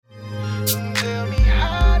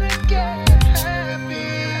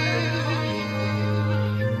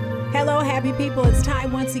happy people? It's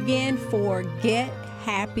time once again for Get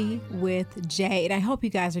Happy with Jay. And I hope you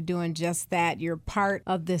guys are doing just that. You're part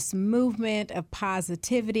of this movement of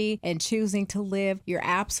positivity and choosing to live your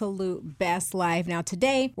absolute best life. Now,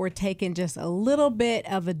 today, we're taking just a little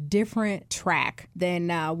bit of a different track than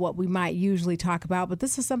what we might usually talk about. But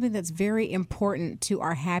this is something that's very important to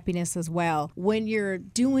our happiness as well. When you're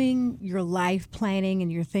doing your life planning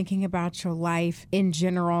and you're thinking about your life in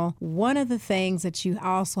general, one of the things that you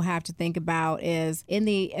also have to think about is in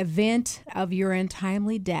the event of your untimely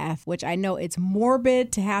death, which I know it's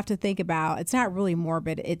morbid to have to think about. It's not really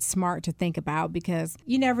morbid. It's smart to think about because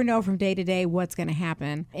you never know from day to day what's going to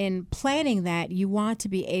happen. In planning that, you want to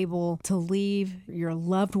be able to leave your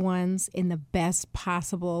loved ones in the best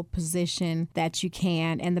possible position that you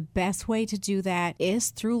can. And the best way to do that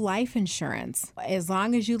is through life insurance. As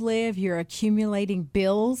long as you live, you're accumulating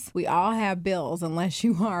bills. We all have bills unless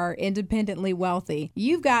you are independently wealthy.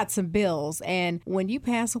 You've got some bills. And when you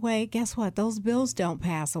pass away, guess what? Those bills don't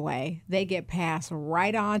pass away. They get passed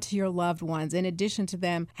right on to your loved ones. In addition to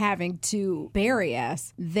them having to bury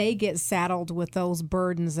us, they get saddled with those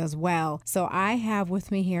burdens as well. So I have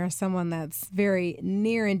with me here someone that's very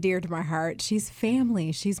near and dear to my heart. She's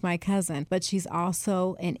family. She's my cousin, but she's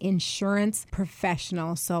also an insurance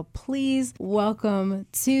professional. So please welcome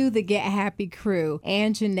to the Get Happy crew,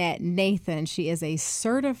 Anjanette Nathan. She is a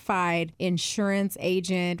certified insurance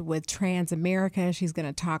agent with Transamerica. She's going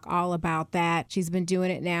to talk all about that. She's been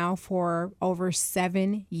doing it now for over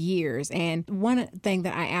 7 years. And one thing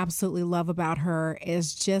that I absolutely love about her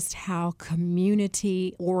is just how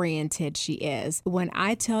community oriented she is. When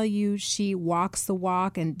I tell you she walks the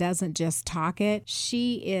walk and doesn't just talk it,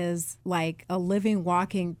 she is like a living,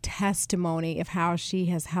 walking testimony of how she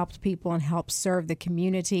has helped people and helped serve the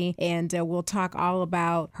community. And we'll talk all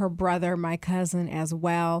about her brother, my cousin as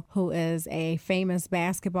well, who is a famous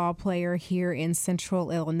basketball player here in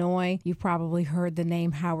Central Illinois. You've probably heard the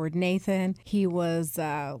name Howard Nathan. He was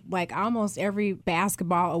like almost every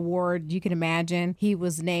basketball award you can imagine. He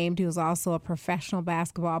was named. He was also a professional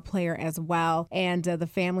basketball player as well. And the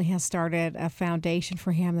family has started a foundation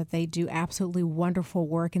for him that they do absolutely wonderful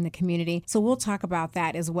work in the community. So we'll talk about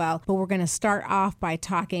that as well. But we're going to start off by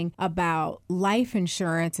talking about life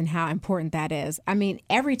insurance and how important that is. I mean,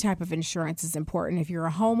 every type of insurance is important. If you're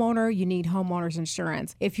a homeowner, you need homeowners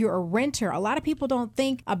insurance. If you're a renter, a lot of people don't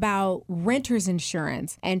think about renters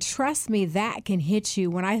insurance. And trust me, that can hit you.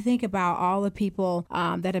 When I think about all the people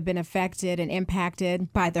that have been affected and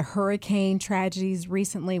impacted by the hurricane tragedies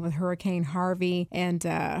recently with Hurricane Harvey and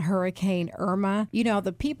Hurricane Irma, you know,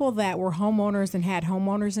 the people that were homeowners and had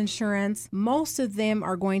homeowners insurance, most of them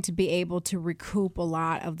are going to be able to recoup a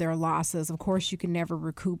lot of their losses. Of course, you can never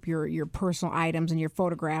recoup your personal items and your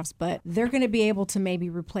photographs, but they're going to be able to maybe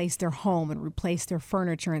replace their home and replace their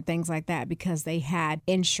furniture and things like that because they had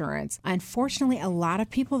insurance. Unfortunately, a lot of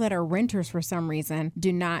people that are renters for some reason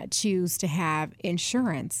do not choose to have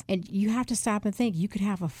insurance. And you have to stop and think, you could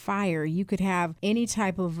have a fire, you could have any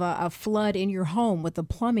type of a flood in your home with a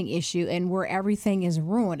plumbing issue and where everything is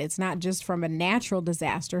ruined. It's not just from a natural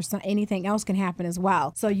disaster, so anything else can happen as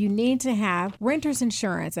well. So you need to have renters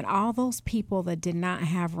insurance. And all those people that did not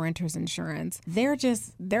have renters insurance, they're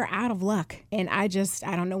out of luck. And I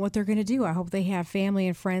don't know what they're going to do. I hope they have family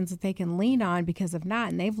and friends that they can lean on, because if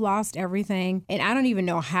not, and they've lost everything. And I don't even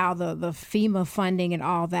know how the FEMA funding and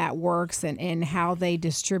all that works and how they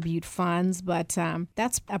distribute funds, but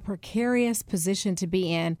that's a precarious position to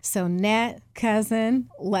be in. So Net, cousin,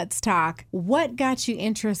 let's talk. What got you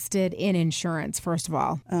interested in insurance, first of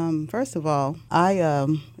all? First of all, I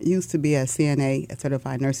used to be a CNA, a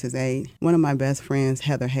certified nurse's aide. One of my best friends,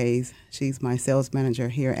 Heather Hayes, she's my sales manager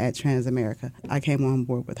here at Transamerica. I came on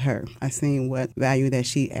board with her. I seen what value that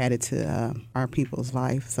she added to our people's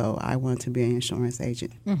life, so I wanted to be an insurance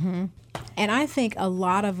agent. Mm-hmm. And I think a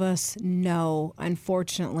lot of us know,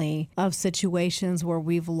 unfortunately, of situations where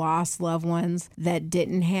we've lost loved ones that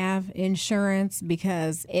didn't have insurance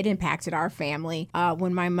because it impacted our family.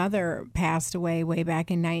 When my mother passed away way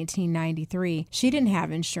back in 1993, she didn't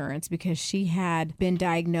have insurance because she had been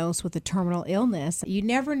diagnosed with a terminal illness. You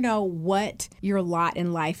never know what your lot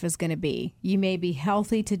in life is going to be. You may be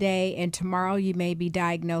healthy today and tomorrow you may be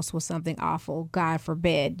diagnosed with something awful, God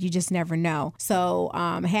forbid. You just never know. So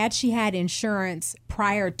had she had insurance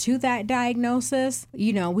prior to that diagnosis,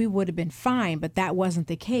 we would have been fine, but that wasn't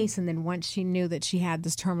the case. And then once she knew that she had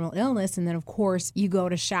this terminal illness, and then of course you go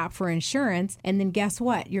to shop for insurance, and then guess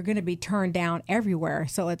what? You're going to be turned down everywhere.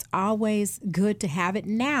 So it's always good to have it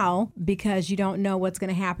now, because you don't know what's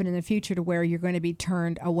going to happen in the future to where you're going to be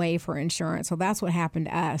turned away for insurance. So that's what happened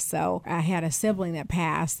to us. So I had a sibling that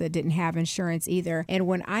passed that didn't have insurance either. And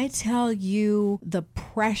when I tell you the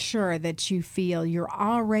pressure that you feel, you're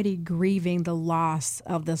already grieving the loss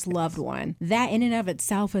of this loved one. That in and of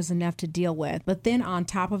itself is enough to deal with. But then on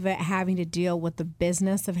top of it, having to deal with the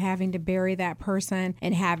business of having to bury that person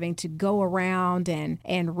and having to go around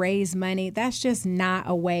and raise money, that's just not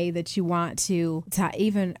a way that you want to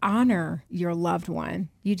even honor your loved one.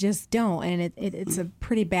 You just don't. And it's a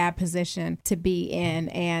pretty bad position to be in.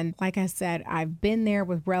 And like I said, I've been there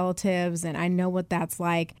with relatives and I know what that's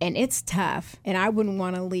like. And it's tough. And I wouldn't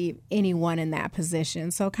want to leave anyone in that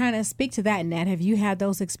position. So kind of speak to that, Ned. Have you had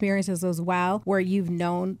those experiences as well where you've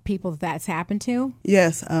known people that's happened to?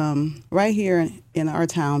 Yes. Right here in our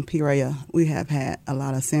town, Peoria, we have had a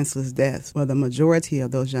lot of senseless deaths where the majority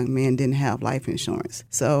of those young men didn't have life insurance.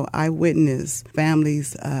 So I witnessed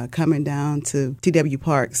families coming down to T.W.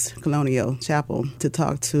 Parks Colonial Chapel to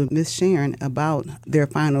talk to Miss Sharon about their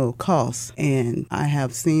final costs. And I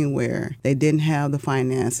have seen where they didn't have the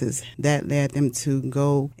finances. That led them to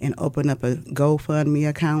go and open up a GoFundMe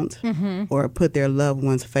account or put their loved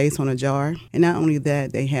one's face on a jar. And not only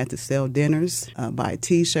that, they had to sell dinners, buy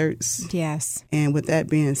T-shirts. Yes. And with that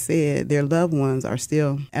being said, their loved ones are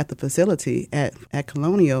still at the facility at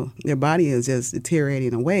Colonial. Their body is just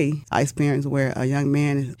deteriorating away. I experienced where a young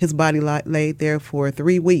man, his body laid there for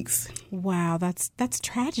 3 weeks. Wow, that's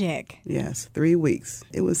tragic. Yes, 3 weeks.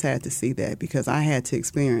 It was sad to see that because I had to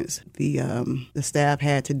experience the staff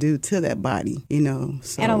had to do to that body,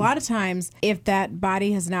 So. And a lot of times, if that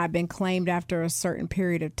body has not been claimed after a certain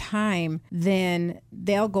period of time, then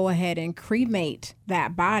they'll go ahead and cremate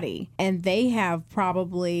that body. And they have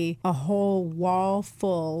probably a whole wall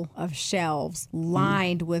full of shelves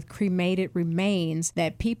lined with cremated remains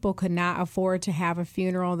that people could not afford to have a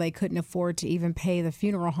funeral. They couldn't afford to even pay the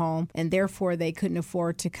funeral home, and therefore they couldn't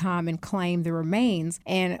afford to come and claim the remains.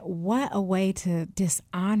 And what a way to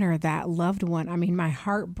dishonor that loved one. I mean, my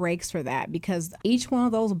heart breaks for that because each one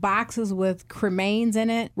of those boxes with cremains in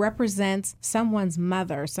it represents someone's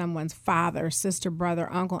mother, someone's father, sister,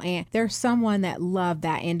 brother, uncle, aunt. There's someone that loved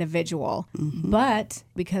that individual. But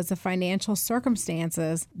because of financial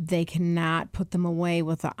circumstances, they cannot put them away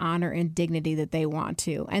with the honor and dignity that they want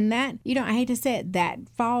to. And that, I hate to say it, that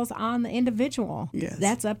falls on the individual. Yes.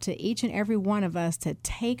 That's up to each and every one of us to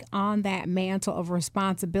take on that mantle of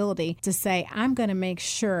responsibility to say, I'm going to make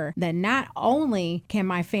sure that not only can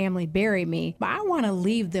my family bury me, but I want to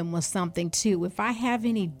leave them with something too. If I have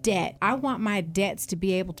any debt, I want my debts to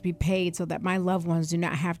be able to be paid so that my loved ones do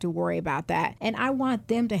not have to worry about that. And I want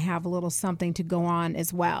them to have a little something to go on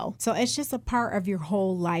as well. So it's just a part of your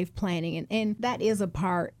whole life planning. And that is a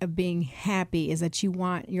part of being happy, is that you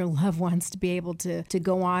want your loved ones to be able to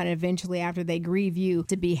go on eventually after they grieve you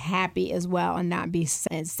to be happy as well and not be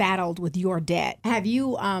saddled with your debt. Have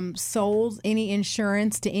you sold any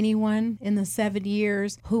insurance to anyone in the 7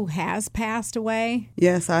 years who has passed away?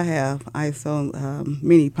 Yes, I have. I sold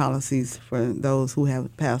many policies for those who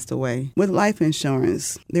have passed away. With life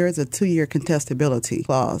insurance, there is a 2-year contestability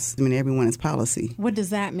clause in everyone's policy. What does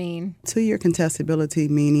that mean? 2-year contestability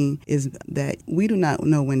meaning is that we do not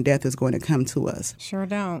know when death is going to come to us. Sure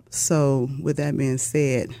don't. So with that being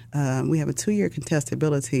said, we have a 2-year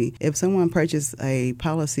contestability. If someone purchased a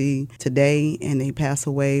policy today and they pass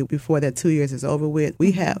away before that 2 years is over with,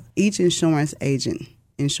 we have each insurance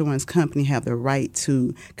company have the right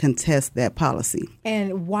to contest that policy.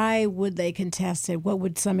 And why would they contest it? What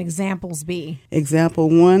would some examples be? Example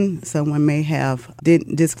 1, someone may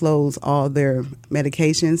didn't disclose all their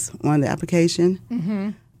medications on the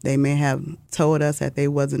application. They may have told us that they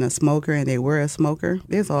wasn't a smoker and they were a smoker.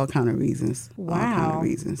 There's all kind of reasons. Wow. All kind of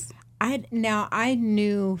reasons. I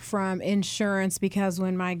knew from insurance because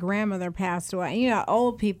when my grandmother passed away,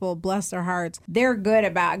 old people, bless their hearts, they're good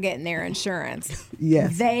about getting their insurance.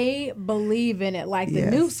 Yes. They believe in it. Like the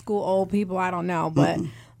new school old people, I don't know, but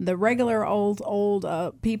the regular old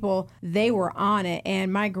people, they were on it.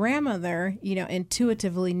 And my grandmother,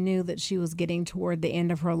 intuitively knew that she was getting toward the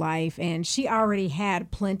end of her life, and she already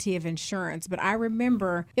had plenty of insurance. But I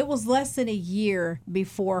remember it was less than a year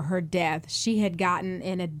before her death, she had gotten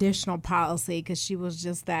an additional policy because she was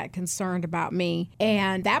just that concerned about me.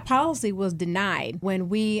 And that policy was denied when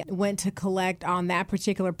we went to collect on that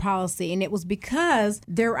particular policy. And it was because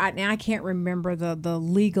I can't remember the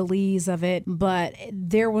legalese of it, but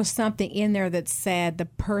there was something in there that said the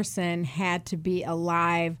person had to be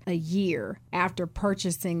alive a year after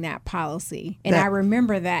purchasing that policy. And I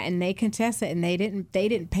remember that, and they contested, and they didn't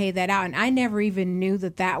pay that out. And I never even knew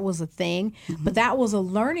that was a thing, but that was a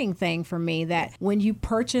learning thing for me, that when you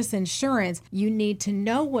purchase insurance, you need to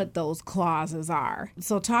know what those clauses are.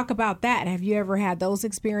 So talk about that. Have you ever had those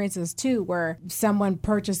experiences too, where someone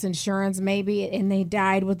purchased insurance maybe and they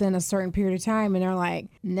died within a certain period of time, and they're like,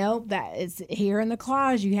 nope, that is here in the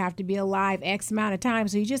clause, you have to be alive X amount of time.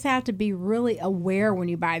 So you just have to be really aware when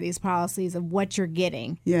you buy these policies of what you're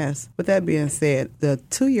getting. Yes. With that being said, the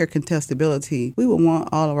 2-year contestability, we would want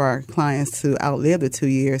all of our clients to outlive the 2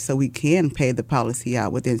 years so we can pay the policy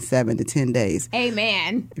out within 7 to 10 days.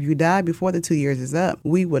 Amen. If you die before the 2 years is up,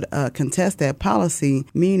 we would contest that policy,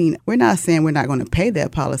 meaning we're not saying we're not going to pay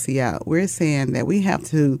that policy out. We're saying that we have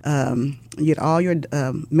to get all your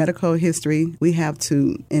medical history. We have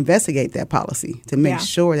to investigate that policy to make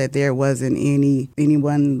sure that there wasn't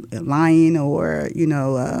anyone lying or,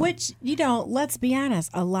 Which, let's be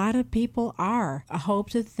honest, a lot of people are. I hope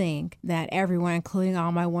to think that everyone, including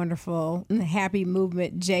all my wonderful Happy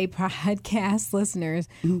Movement J podcast listeners,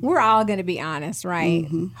 we're all going to be honest, right?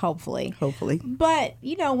 Hopefully. But,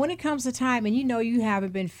 when it comes to time and you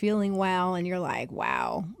haven't been feeling well and you're like,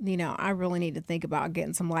 wow, I really need to think about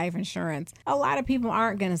getting some life insurance. A lot of people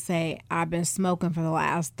aren't going to say, I've been smoking for the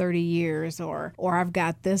last 30 years or I've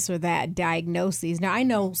got this or that diagnoses. Now, I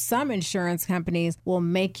know some insurance companies will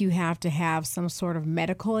make you have to have some sort of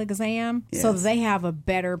medical exam so that they have a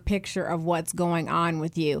better picture of what's going on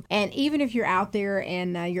with you. And even if you're out there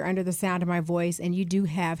and you're under the sound of my voice and you do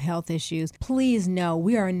have health issues, please know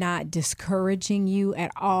we are not discouraging you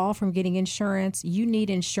at all from getting insurance. You need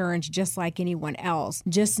insurance just like anyone else.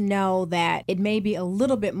 Just know that it may be a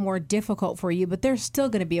little bit more difficult for you, but there's still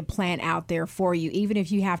going to be a plan out there for you, even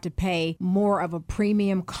if you have to pay more of a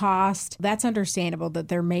premium cost. That's understandable that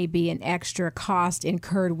there may be an extra cost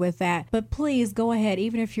incurred with that, but please go ahead.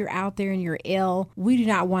 Even if you're out there and you're ill, we do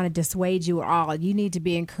not want to dissuade you at all. You need to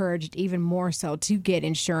be encouraged even more so to get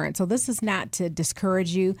insurance. So this is not to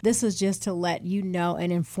discourage you. This is just to let you know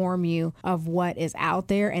and inform you of what is out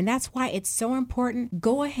there. And that's why it's so important.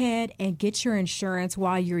 Go ahead and get your insurance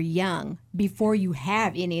while you're young, before you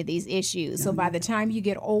have any of these issues. So by the time you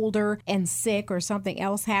get older and sick or something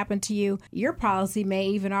else happened to you, your policy may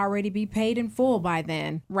even already be paid in full by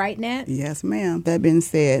then. Right, Nat? Yes, ma'am. That being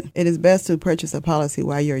said, it is best to purchase a policy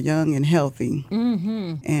while you're young and healthy.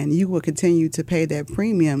 And you will continue to pay that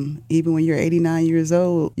premium. Even when you're 89 years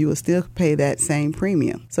old, you will still pay that same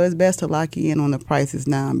premium. So it's best to lock in on the prices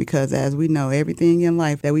now, because as we know, everything in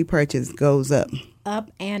life that we purchase goes up.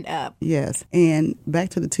 Up and up. Yes. And back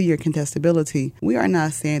to the 2-year contestability, we are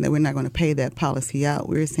not saying that we're not going to pay that policy out.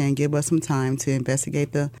 We're saying give us some time to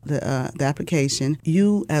investigate the application.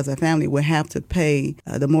 You, as a family, will have to pay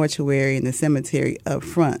the mortuary and the cemetery up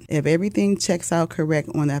front. If everything checks out correct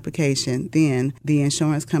on the application, then the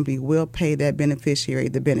insurance company will pay that beneficiary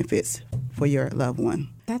the benefits for your loved one.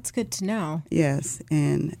 That's good to know. Yes.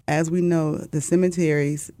 And as we know, the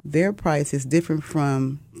cemeteries, their price is different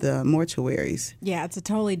from the mortuaries. Yeah, it's a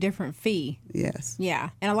totally different fee. Yes. Yeah.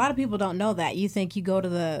 And a lot of people don't know that. You think you go to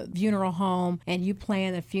the funeral home and you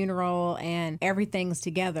plan the funeral and everything's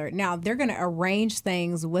together. Now, they're going to arrange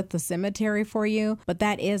things with the cemetery for you, but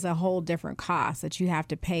that is a whole different cost that you have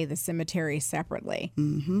to pay the cemetery separately.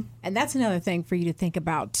 And that's another thing for you to think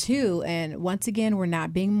about too. And once again, we're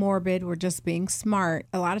not being morbid. We're just being smart.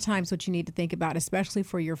 A lot of times what you need to think about, especially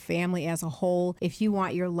for your family as a whole, if you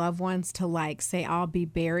want your loved ones to say, I'll be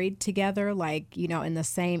buried together, in the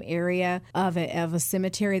same area of a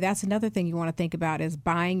cemetery, that's another thing you want to think about, is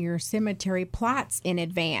buying your cemetery plots in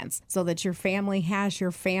advance so that your family has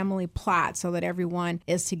your family plot so that everyone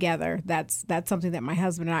is together. That's something that my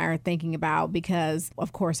husband and I are thinking about, because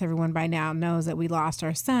of course everyone by now knows that we lost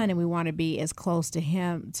our son and we want to be as close to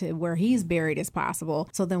him, to where he's buried, as possible.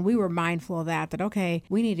 So then we were mindful of that okay,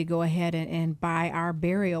 we need to go ahead and buy our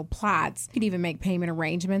burial plots. You could even make payment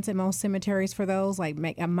arrangements at most cemeteries for those, like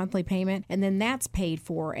make a monthly payment, and then that's paid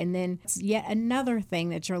for. And then it's yet another thing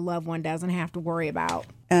that your loved one doesn't have to worry about.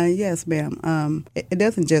 Yes, ma'am. It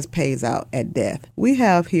doesn't just pays out at death. We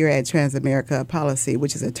have here at Transamerica a policy,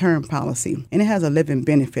 which is a term policy, and it has a living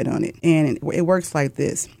benefit on it. And it works like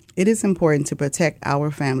this. It is important to protect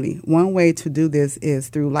our family. One way to do this is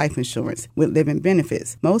through life insurance with living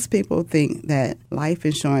benefits. Most people think that life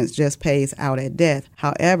insurance just pays out at death.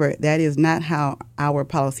 However, that is not how our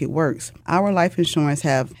policy works. Our life insurance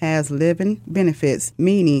has living benefits,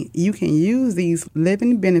 meaning you can use these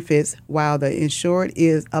living benefits while the insured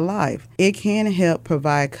is alive. It can help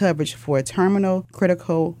provide coverage for terminal,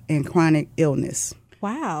 critical, and chronic illness.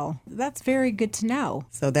 Wow, that's very good to know.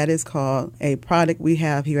 So that is called a product we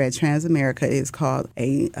have here at Transamerica. It's called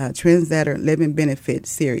a Trendsetter Living Benefit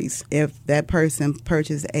Series. If that person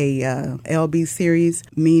purchased a LB series,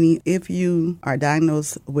 meaning if you are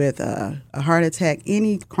diagnosed with a heart attack,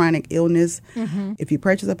 any chronic illness, if you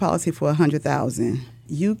purchase a policy for $100,000,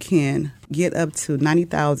 you can get up to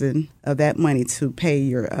 $90,000 of that money to pay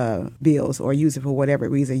your bills or use it for whatever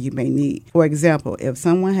reason you may need. For example, if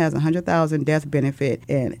someone has a $100,000 death benefit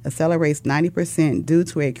and accelerates 90% due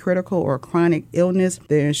to a critical or chronic illness,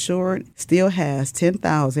 the insured still has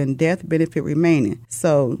 $10,000 death benefit remaining.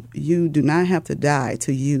 So you do not have to die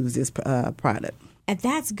to use this product. And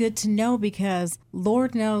that's good to know because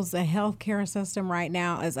Lord knows the healthcare system right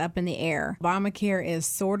now is up in the air. Obamacare is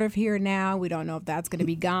sort of here now. We don't know if that's going to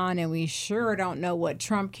be gone, and we sure don't know what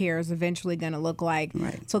Trump care is eventually going to look like.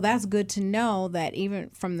 Right. So that's good to know that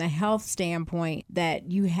even from the health standpoint, that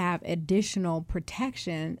you have additional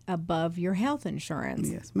protection above your health insurance.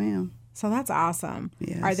 Yes, ma'am. So that's awesome.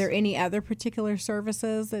 Yes. Are there any other particular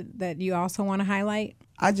services that you also want to highlight?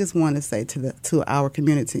 I just want to say to our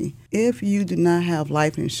community, if you do not have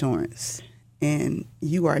life insurance and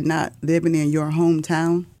you are not living in your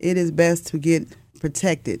hometown, it is best to get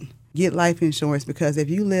protected. Get life insurance because if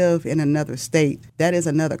you live in another state, that is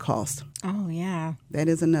another cost. Oh, yeah. That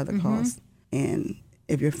is another cost. And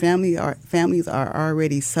if your families are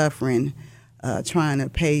already suffering, trying to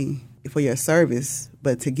pay for your service,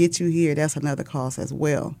 but to get you here, that's another cost as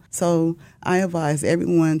well. So I advise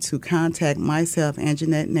everyone to contact myself and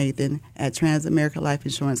Jeanette Nathan at Transamerica Life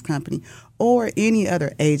Insurance Company or any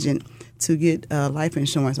other agent to get life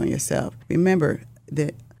insurance on yourself. Remember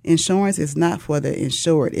that insurance is not for the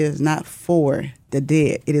insured. It is not for the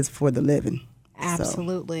dead. It is for the living.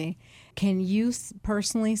 Absolutely. So. Can you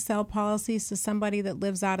personally sell policies to somebody that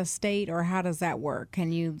lives out of state, or how does that work?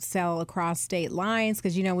 Can you sell across state lines?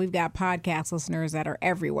 Because, we've got podcast listeners that are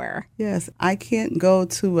everywhere. Yes, I can't go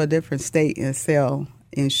to a different state and sell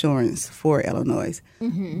insurance for Illinois.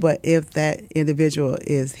 But if that individual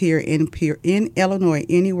is here in Illinois,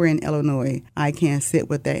 anywhere in Illinois, I can sit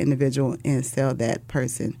with that individual and sell that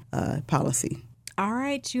person policy. All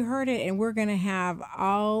right, you heard it, and we're going to have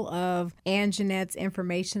all of Ann Jeanette's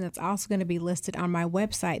information that's also going to be listed on my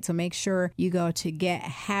website, so make sure you go to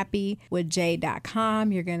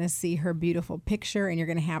gethappywithj.com. You're going to see her beautiful picture, and you're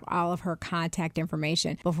going to have all of her contact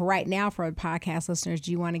information. But for right now, for the podcast listeners,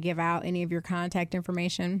 do you want to give out any of your contact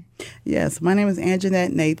information? Yes, my name is Ann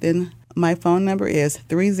Jeanette Nathan. My phone number is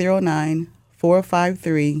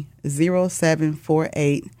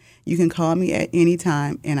 309-453-0748. You can call me at any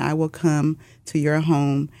time, and I will come to your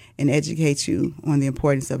home and educate you on the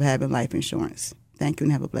importance of having life insurance. Thank you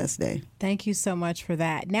and have a blessed day. Thank you so much for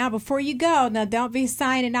that. Now, before you go, don't be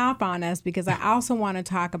signing off on us, because I also want to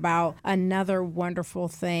talk about another wonderful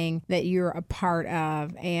thing that you're a part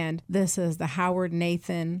of. And this is the Howard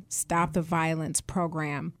Nathan Stop the Violence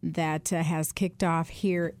program that has kicked off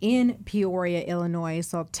here in Peoria, Illinois.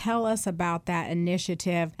 So tell us about that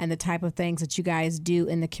initiative and the type of things that you guys do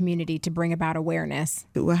in the community to bring about awareness.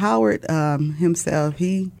 Well, Howard himself,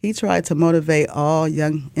 he tried to motivate all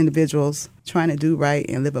young individuals trying to do right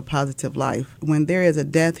and live a positive life. When there is a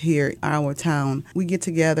death here in our town, we get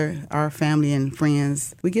together, our family and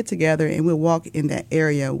friends, we get together and we'll walk in that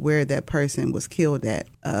area where that person was killed at.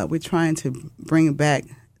 We're trying to bring back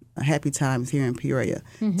happy times here in Peoria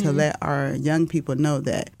to let our young people know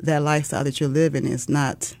that that lifestyle that you're living is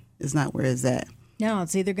not where it's at. No,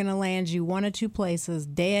 it's either going to land you one or two places,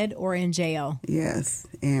 dead or in jail. Yes,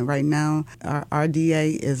 and right now our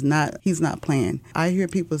DA he's not playing. I hear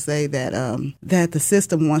people say that that the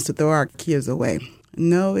system wants to throw our kids away.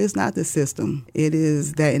 No, it's not the system. It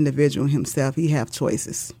is that individual himself. He have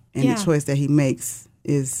choices, and the choice that he makes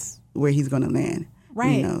is where he's going to land.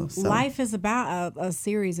 Right. Life is about a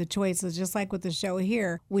series of choices. Just like with the show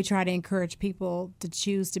here, we try to encourage people to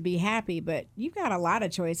choose to be happy, but you've got a lot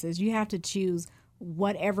of choices. You have to choose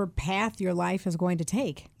whatever path your life is going to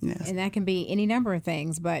take. Yes. And that can be any number of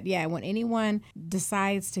things. But yeah, when anyone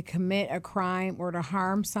decides to commit a crime or to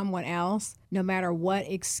harm someone else, no matter what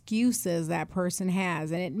excuses that person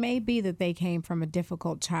has, and it may be that they came from a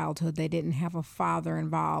difficult childhood, they didn't have a father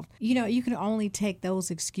involved. You can only take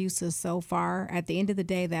those excuses so far. At the end of the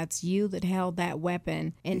day, that's you that held that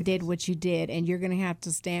weapon and did what you did, and you're going to have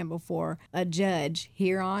to stand before a judge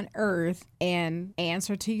here on earth and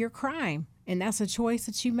answer to your crime. And that's a choice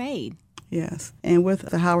that you made. Yes. And with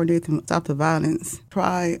the Howard Youth Stop the Violence,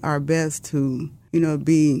 try our best to,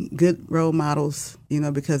 be good role models,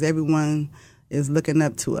 because everyone is looking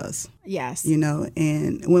up to us. Yes.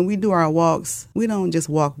 And when we do our walks, we don't just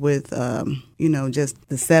walk with, just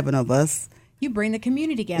the 7 of us. You bring the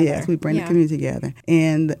community together. Yes, we bring the community together.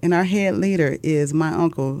 And our head leader is my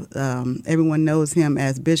uncle. Everyone knows him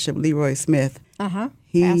as Bishop Leroy Smith. Uh-huh.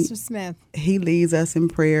 Pastor Smith. He leads us in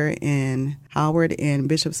prayer, and Howard and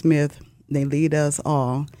Bishop Smith, they lead us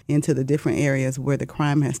all into the different areas where the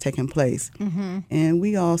crime has taken place. Mm-hmm. And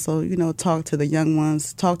we also, talk to the young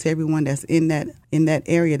ones, talk to everyone that's in that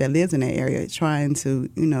area, that lives in that area, trying to,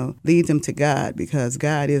 lead them to God, because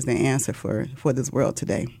God is the answer for this world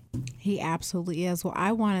today. He absolutely is. Well,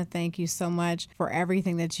 I want to thank you so much for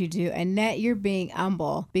everything that you do. Annette, you're being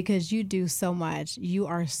humble because you do so much. You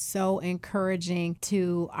are so encouraging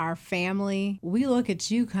to our family. We look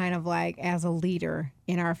at you kind of like as a leader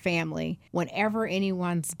in our family. Whenever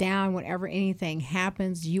anyone's down, whenever anything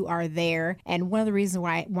happens, you are there. And one of the reasons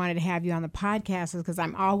why I wanted to have you on the podcast is because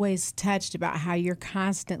I'm always touched about how you're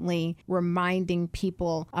constantly reminding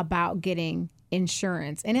people about getting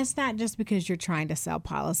insurance. And it's not just because you're trying to sell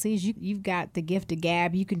policies. You've got the gift of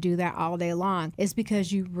gab. You can do that all day long. It's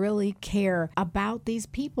because you really care about these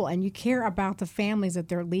people and you care about the families that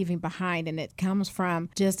they're leaving behind. And it comes from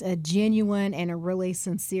just a genuine and a really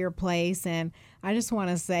sincere place. And I just want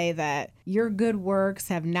to say that your good works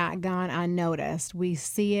have not gone unnoticed. We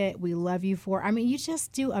see it. We love you for it. I mean, you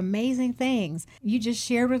just do amazing things. You just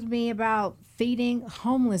shared with me about feeding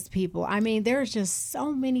homeless people. I mean, there's just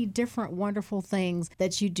so many different wonderful things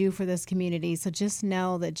that you do for this community. So just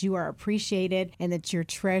know that you are appreciated and that you're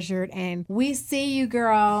treasured. And we see you,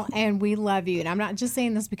 girl, and we love you. And I'm not just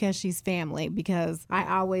saying this because she's family, because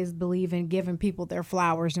I always believe in giving people their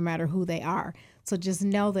flowers no matter who they are. So just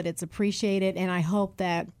know that it's appreciated. And I hope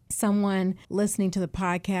that someone listening to the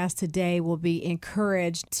podcast today will be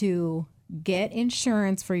encouraged to get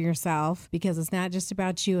insurance for yourself, because it's not just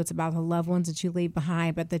about you, it's about the loved ones that you leave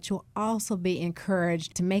behind, but that you'll also be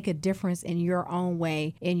encouraged to make a difference in your own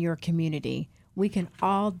way in your community. We can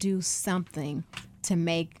all do something to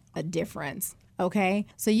make a difference. Okay?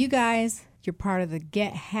 So you guys, you're part of the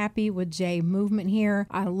Get Happy with Jay movement here.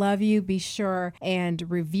 I love you. Be sure and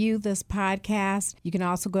review this podcast. You can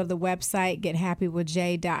also go to the website,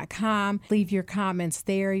 gethappywithjay.com. Leave your comments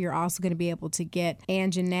there. You're also going to be able to get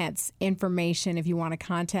Anjanette's information if you want to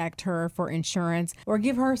contact her for insurance or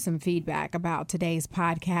give her some feedback about today's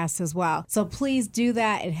podcast as well. So please do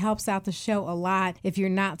that. It helps out the show a lot. If you're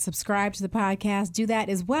not subscribed to the podcast, do that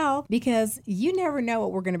as well, because you never know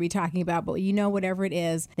what we're going to be talking about, but whatever it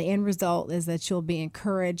is, the end result is that you'll be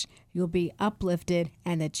encouraged, you'll be uplifted,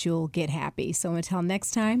 and that you'll get happy. So until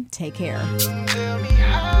next time, take care.